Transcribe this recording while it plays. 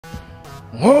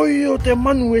Ngoi o te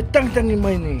manu e tangtangi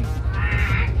mai nei.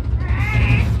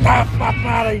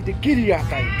 Papapara I te kiri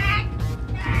atai.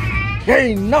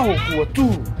 Hei naho kua tū.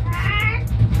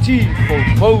 Ti fau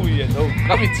fau I no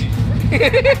kamiti.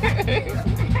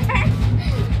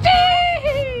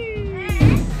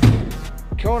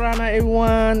 Kiaorana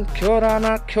everyone,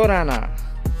 Kiaorana, Kiaorana.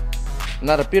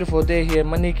 Another beautiful day here in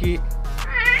Maniki.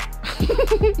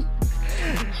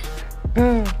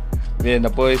 Me and the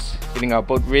boys getting our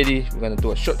boat ready. We're gonna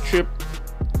do a short trip.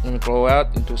 We're gonna go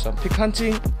out and do some pig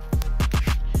hunting.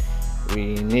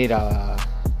 We need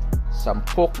some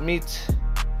pork meat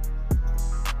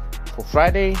for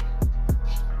Friday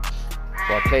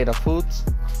for a plate of food.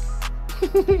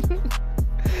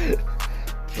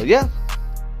 But yeah,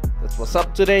 that's what's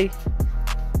up today.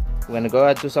 We're gonna go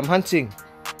out and do some hunting.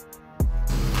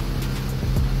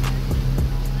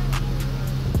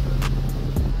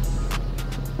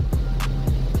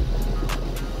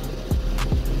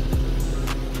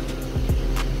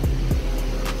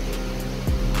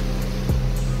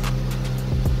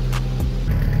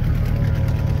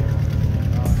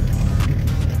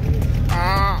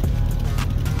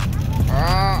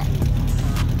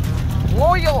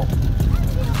 Moyo.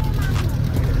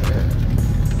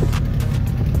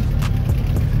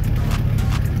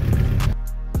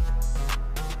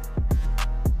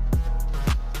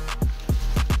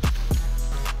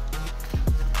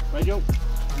 Right, yo,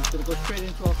 we're gonna go straight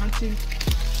into our hunting.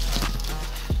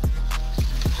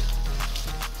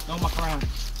 No muck around.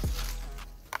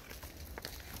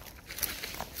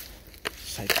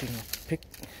 Sighting a pig.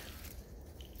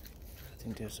 I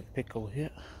think there's a pig over here.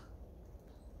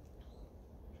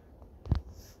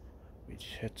 We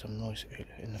just heard some noise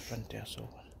earlier in the front there, so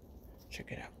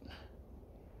check it out.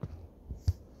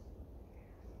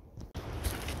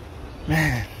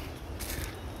 Man,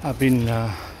 I've been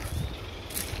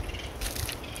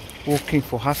walking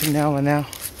for half an hour now.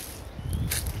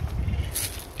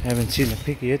 Haven't seen a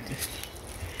pig yet.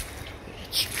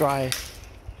 It's dry,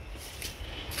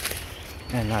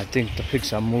 and I think the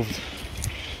pigs are moved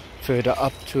further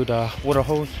up to the water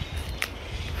hose.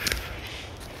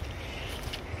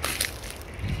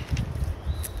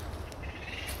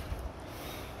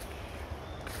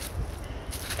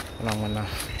 And I'm gonna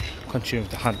continue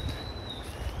the hunt.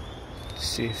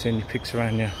 See if there's any pigs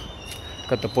around here.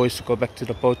 Got the boys to go back to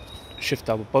the boat, shift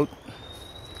our boat.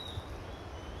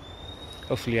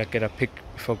 Hopefully I get a pig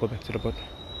before I go back to the boat.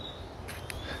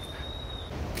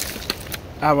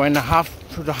 Hour and a half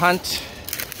through the hunt.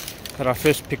 Got our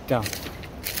first pig down.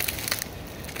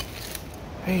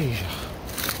 Hey.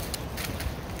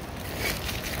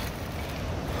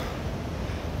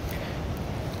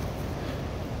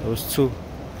 There was two.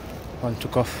 One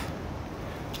took off.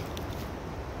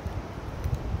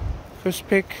 First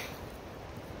pig.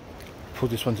 Pull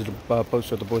this one to the boat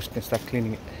so the boys can start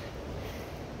cleaning it.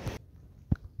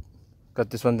 Got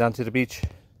this one down to the beach.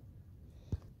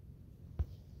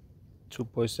 Two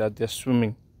boys out there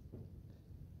swimming.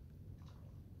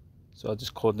 So I'll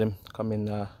just call them, come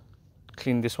and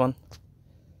clean this one.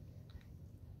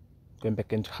 Going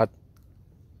back into hut.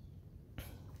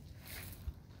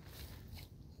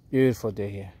 Beautiful day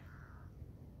here.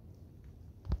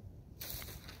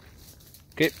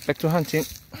 Okay, back to hunting.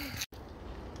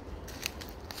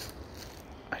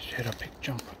 I heard a pig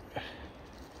jump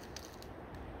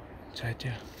inside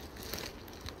there.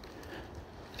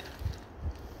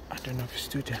 I don't know if it's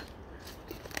still there.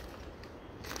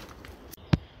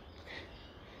 Okay,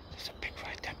 there's a pig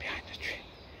right there behind the tree.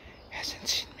 He hasn't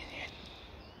seen me yet.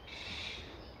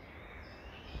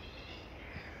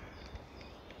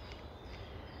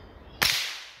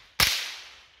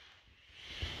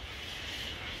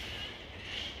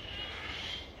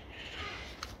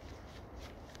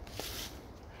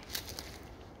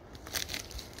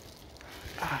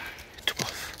 It took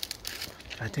off.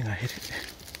 I think I hit it.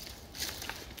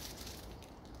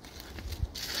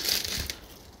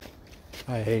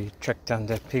 I tracked down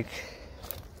that pig,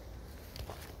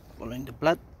 following the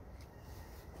blood,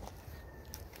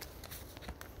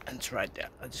 and it's right there.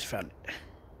 I just found it.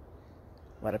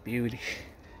 What a beauty.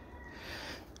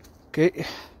 Okay,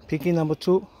 piggy number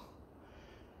 2.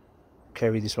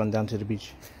 Carry this one down to the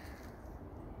beach.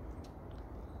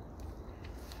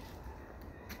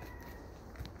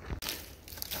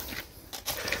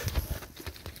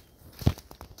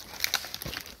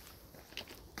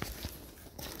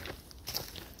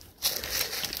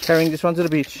 Carrying this one to the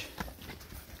beach.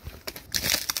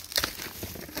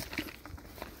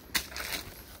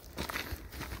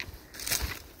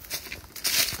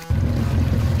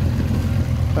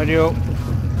 Radio.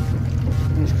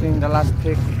 He's cleaning the last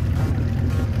pig.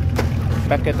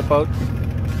 Back at the boat.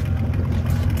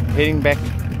 heading back.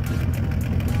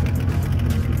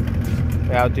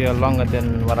 We're out here longer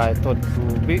than what I thought it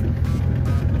would be.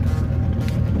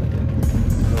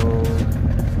 So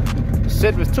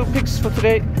set with 2 pigs for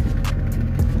today.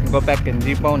 Go back and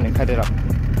debone and cut it up.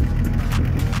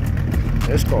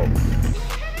 Let's go.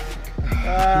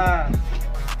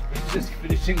 Just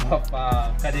finishing off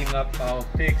cutting up our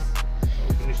pigs.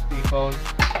 So finished debone.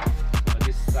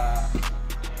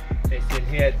 This in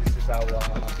here, this is our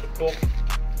pork.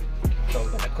 So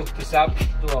we're gonna cook this up,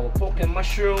 do our pork and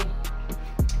mushroom.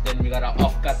 Then we got our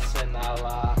offcuts and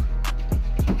our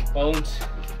bones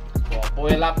for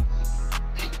boil up.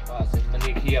 As in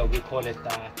Manik here, we call it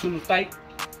tulutai.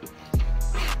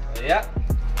 So yeah,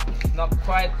 not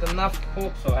quite enough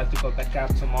pork, so I have to go back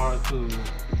out tomorrow to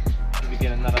maybe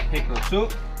get another pig or 2.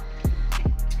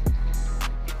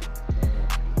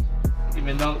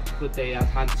 Even though it's a good day out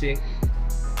hunting.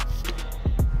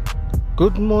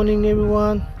 Good morning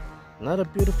everyone. Another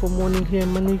beautiful morning here in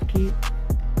Maniki.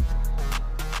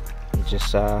 I'm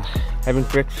just having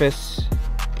breakfast.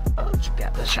 Oh, check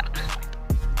out the shark.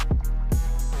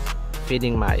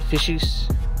 Feeding my fishies.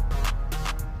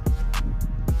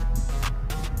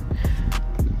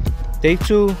 Day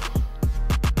 2.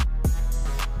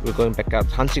 We're going back out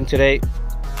hunting today.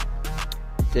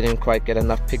 Didn't quite get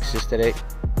enough pigs yesterday,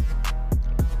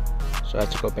 so I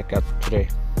had to go back out today.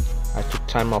 I took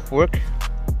time off work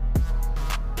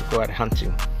to go out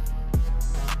hunting.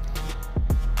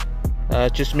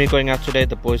 Just me going out today.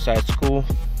 The boys are at school,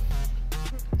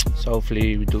 so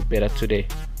hopefully we do better today.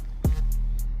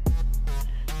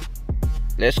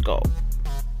 Let's go.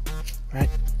 Right,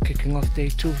 kicking off day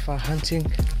 2 of our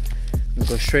hunting. We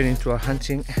go straight into our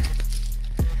hunting.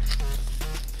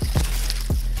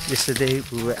 Yesterday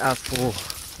we were out for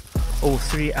over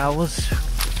 3 hours.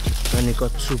 We only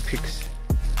got 2 pigs.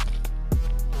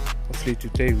 Hopefully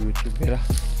today we will do better.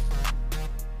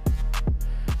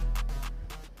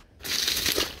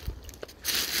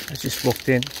 I just walked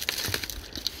in.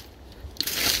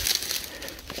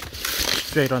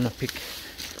 Straight on a pig.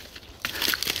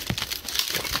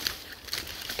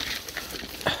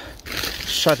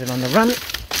 Shot it on the run.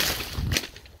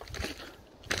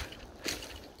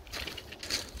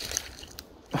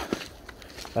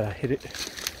 But I hit it.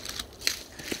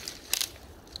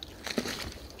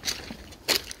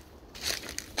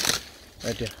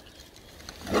 Right there.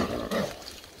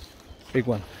 Big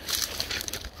one.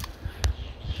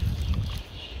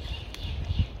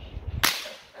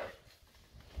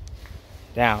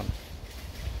 Down.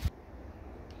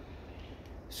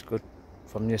 It's good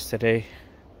from yesterday.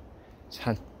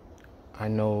 Hunt. I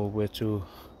know where to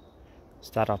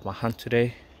start off my hunt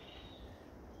today.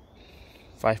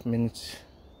 5 minutes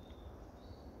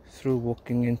through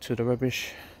walking into the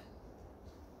rubbish,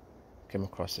 came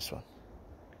across this one.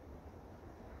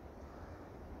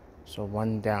 So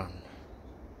 1 down.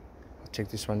 I'll take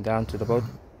this one down to the boat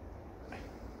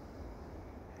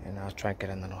and I'll try and get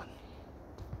another one.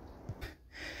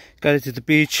 Got it to the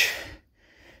beach.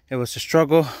 It was a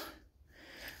struggle,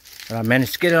 but I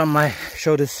managed to get it on my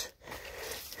shoulders.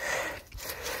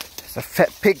 It's a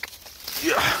fat pig.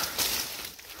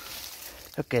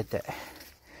 Look at that.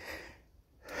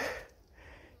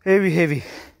 Heavy, heavy.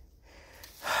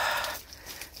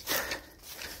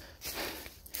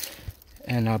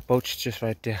 And our boat's just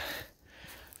right there.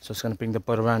 So it's gonna bring the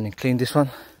boat around and clean this one.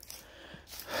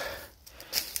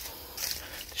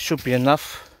 Should be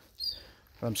enough.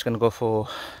 I'm just gonna go for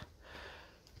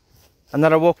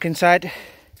another walk inside.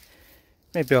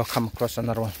 Maybe I'll come across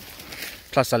another one.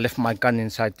 Plus I left my gun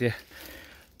inside there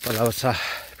while I was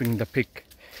bringing the pig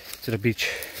to the beach,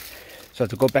 so I have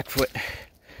to go back for it.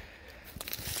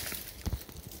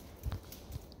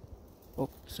 Oh,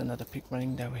 there's another pig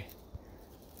running that way.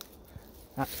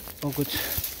 Oh good,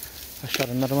 I shot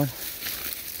another one.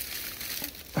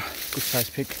 Good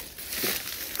sized pig.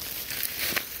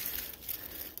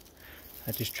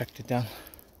 I just tracked it down.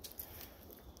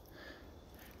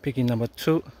 Piggy number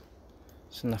 2.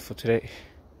 It's enough for today.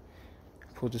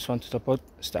 Pull this one to the boat,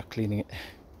 start cleaning it.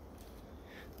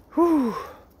 Whew.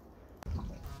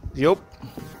 Yup.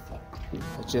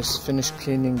 I just finished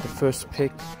cleaning the first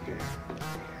pig.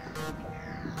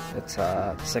 That's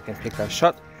the second pig I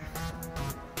shot.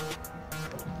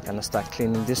 Gonna start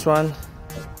cleaning this one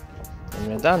and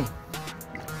we're done.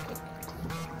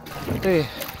 Okay.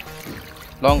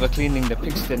 Longer cleaning the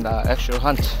pigs than the actual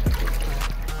hunt.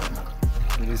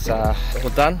 These are all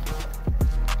done.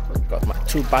 Got my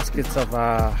 2 baskets of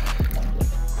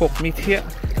pork meat here.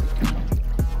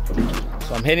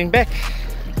 So I'm heading back.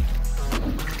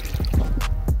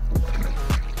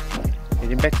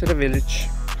 Heading back to the village.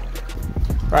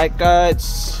 Right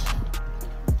guys,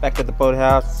 Back at the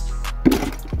boathouse.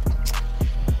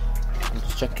 I'm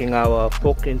just chucking our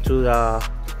pork into the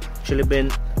chili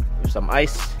bin with some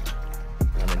ice.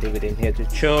 I'm gonna leave it in here to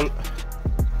chill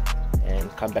and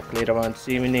come back later on this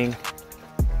evening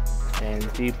and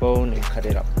debone and cut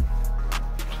it up.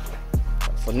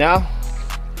 But for now,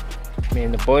 me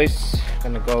and the boys are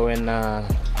gonna go and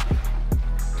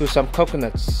do some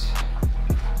coconuts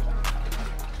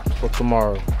for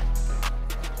tomorrow.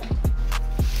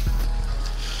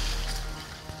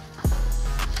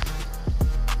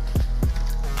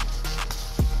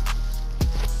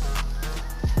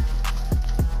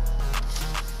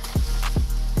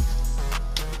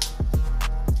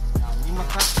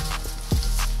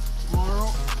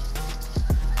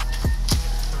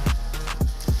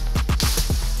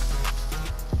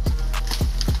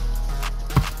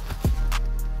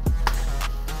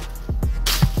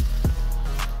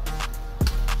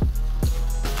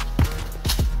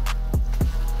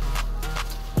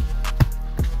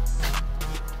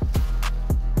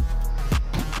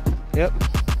 Yep,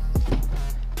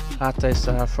 Ata is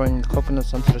throwing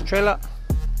coconuts onto the trailer.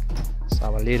 It's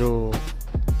our little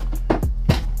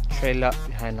trailer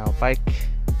behind our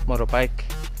motorbike.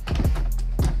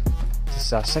 This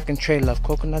is our second trailer of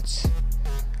coconuts.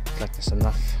 Looks like there's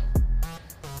enough.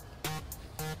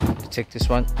 We take this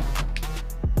one.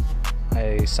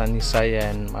 My son Isaiah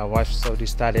and my wife already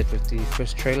started with the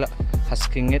first trailer,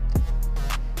 husking it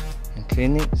and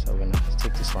cleaning, so we're gonna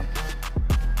take this one.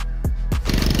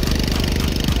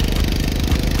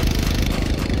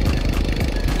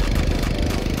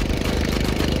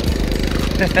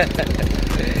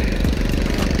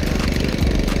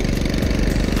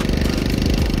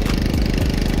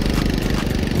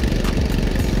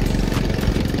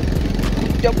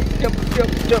 Jump, jump,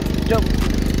 jump, jump, jump.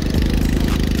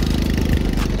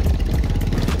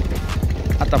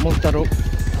 Ata move.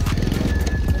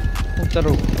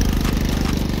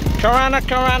 Kiaorana,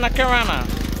 Kiaorana, Kiaorana.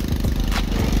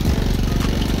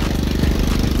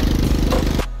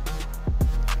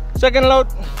 Second load.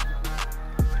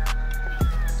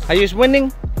 Are you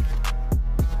winning?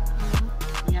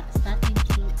 Yeah, starting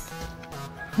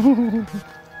to.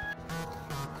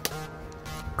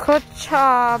 Good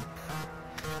job.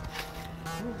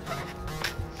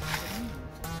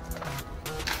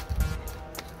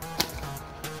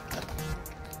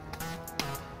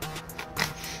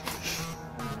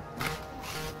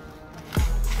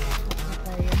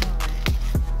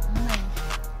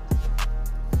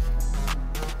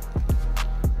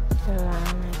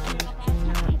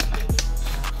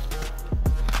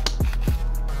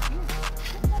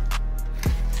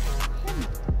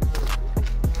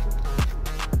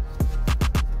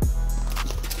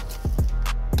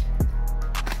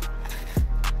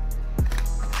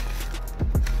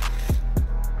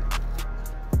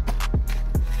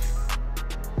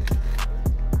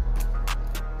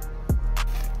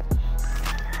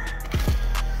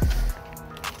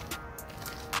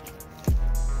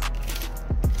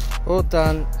 All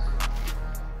done.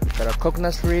 We got our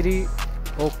coconuts ready,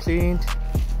 all cleaned.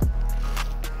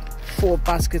 4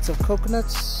 baskets of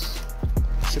coconuts.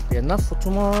 Should be enough for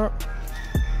tomorrow.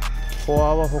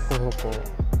 4-hour hoko.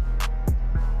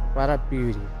 What a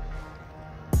beauty.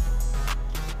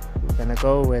 We're gonna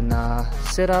go and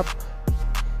set up,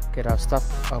 get our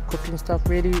stuff, our cooking stuff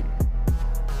ready.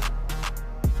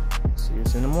 See you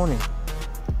in the morning.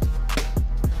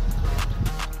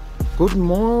 Good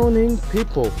morning,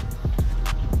 people.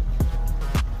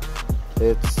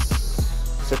 It's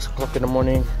 6 o'clock in the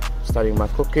morning, starting my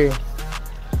cooking.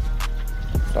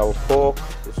 Our pork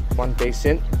is 1 base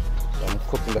in, so I'm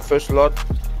cooking the first lot.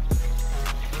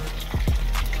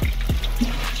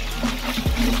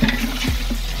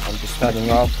 I'm just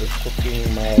starting off with cooking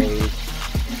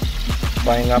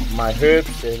frying up my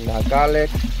herbs and garlic,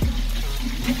 a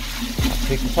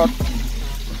big pot.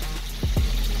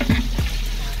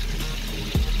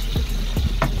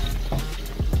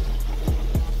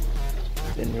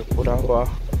 Then we put our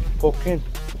pork in.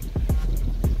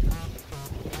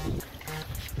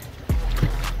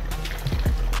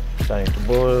 Starting to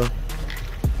boil, so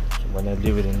when I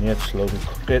leave it in here, slowly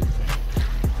cook it.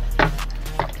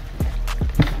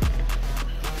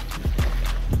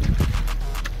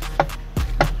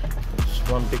 Just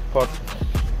 1 big pot,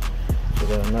 so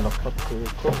there's another pot to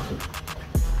cook.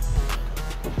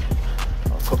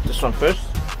 I'll cook this one first.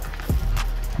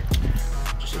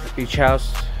 Just at the beach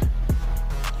house.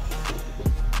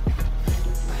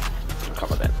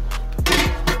 Cover that.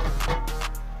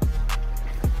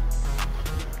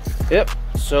 Yep,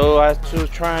 so I have to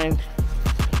try and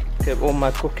get all my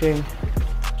cooking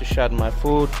to shut my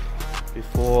food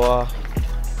before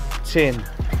 10.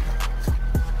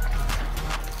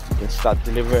 They start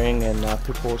delivering and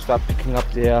people start picking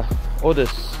up their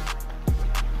orders.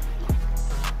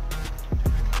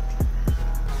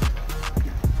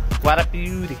 What a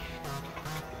beauty!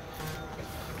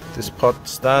 This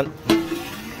pot's done.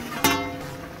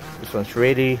 This one's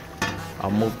ready. I'll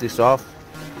move this off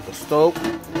the stove.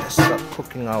 Let's start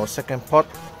cooking our second pot.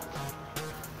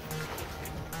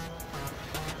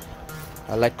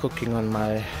 I like cooking on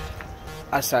my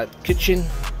outside kitchen.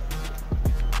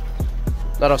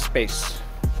 Lot of space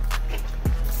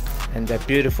and that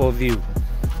beautiful view.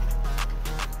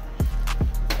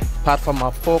 Apart from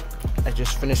our pork, I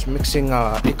just finished mixing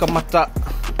our ikamata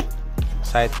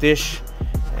side dish,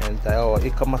 and our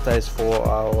ikamata is for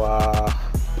our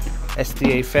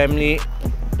SDA family.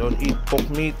 Don't eat pork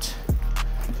meat,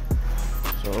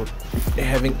 so they're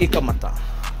having ikamata.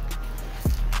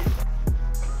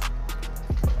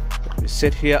 We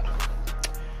sit here.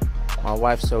 My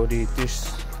wife's already dished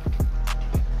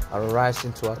our rice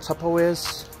into our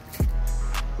Tupperwares.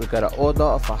 We got an order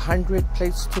of 100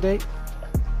 plates today,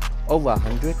 over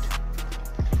 100.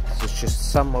 So it's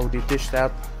just some already dished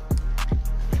out,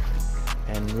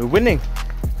 and we're winning.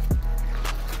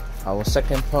 Our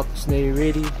second pot's nearly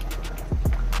ready.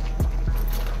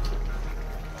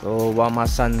 So while my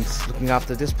son's looking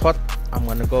after this pot, I'm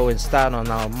gonna go and start on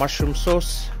our mushroom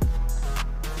sauce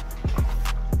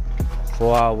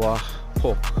for our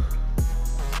pork.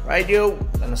 Right, yo,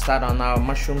 gonna start on our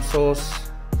mushroom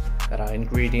sauce. Got our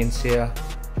ingredients here.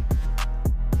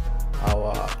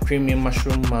 Our creamy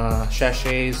mushroom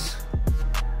sachets,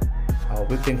 our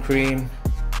whipping cream.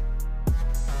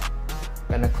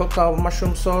 Gonna cook our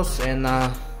mushroom sauce and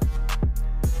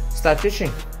start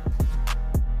dishing.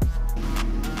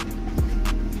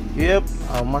 Yep,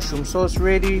 our mushroom sauce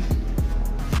ready.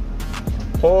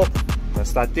 Pork, let's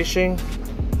start dishing.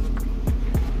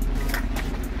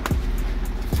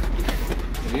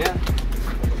 Yeah,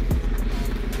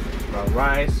 our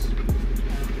rice,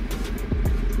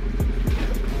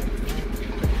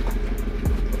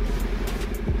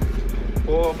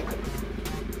 pork,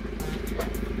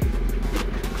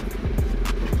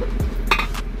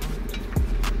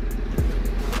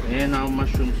 and our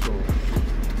mushroom sauce.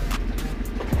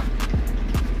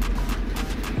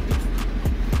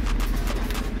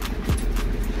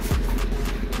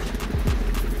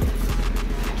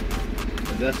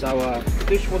 That's our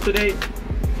dish for today.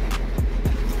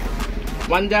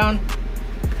 One down,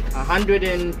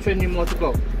 120 more to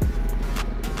go.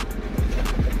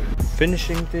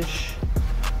 Finishing dish,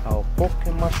 our pork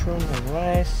and mushroom and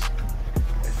rice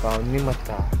with our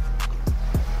nimata.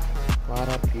 What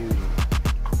a beauty.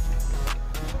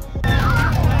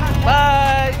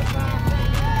 Bye!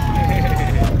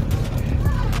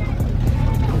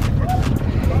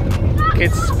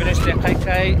 Kids finished their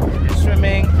kai, they're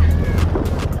swimming.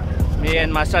 Me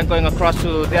and my son going across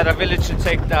to the other village to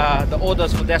take the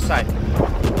orders for their side.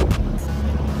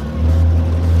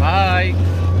 Bye!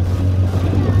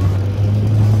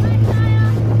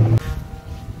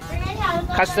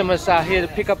 Customers are here to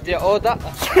pick up their order.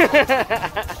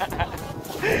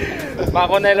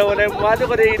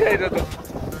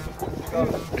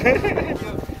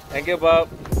 Thank you, Bob.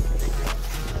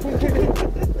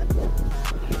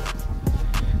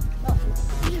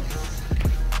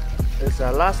 This is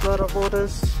our last lot of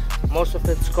orders. Most of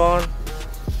it's gone.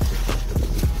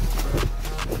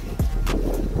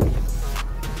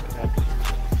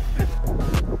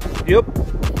 Yup.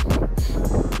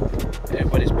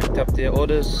 Everybody's picked up their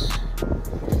orders.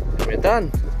 And we're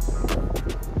done.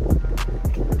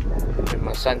 And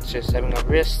my son's just having a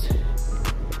rest,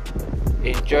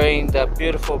 enjoying the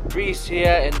beautiful breeze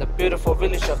here in the beautiful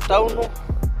village of Taunu.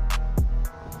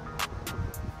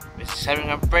 We're just having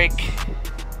a break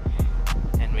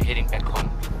and we're heading back home.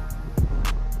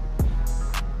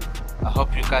 I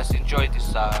hope you guys enjoyed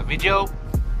this video,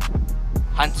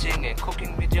 hunting and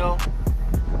cooking video.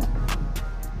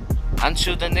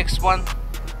 Until the next one,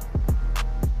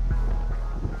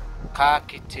 ka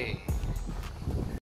kite.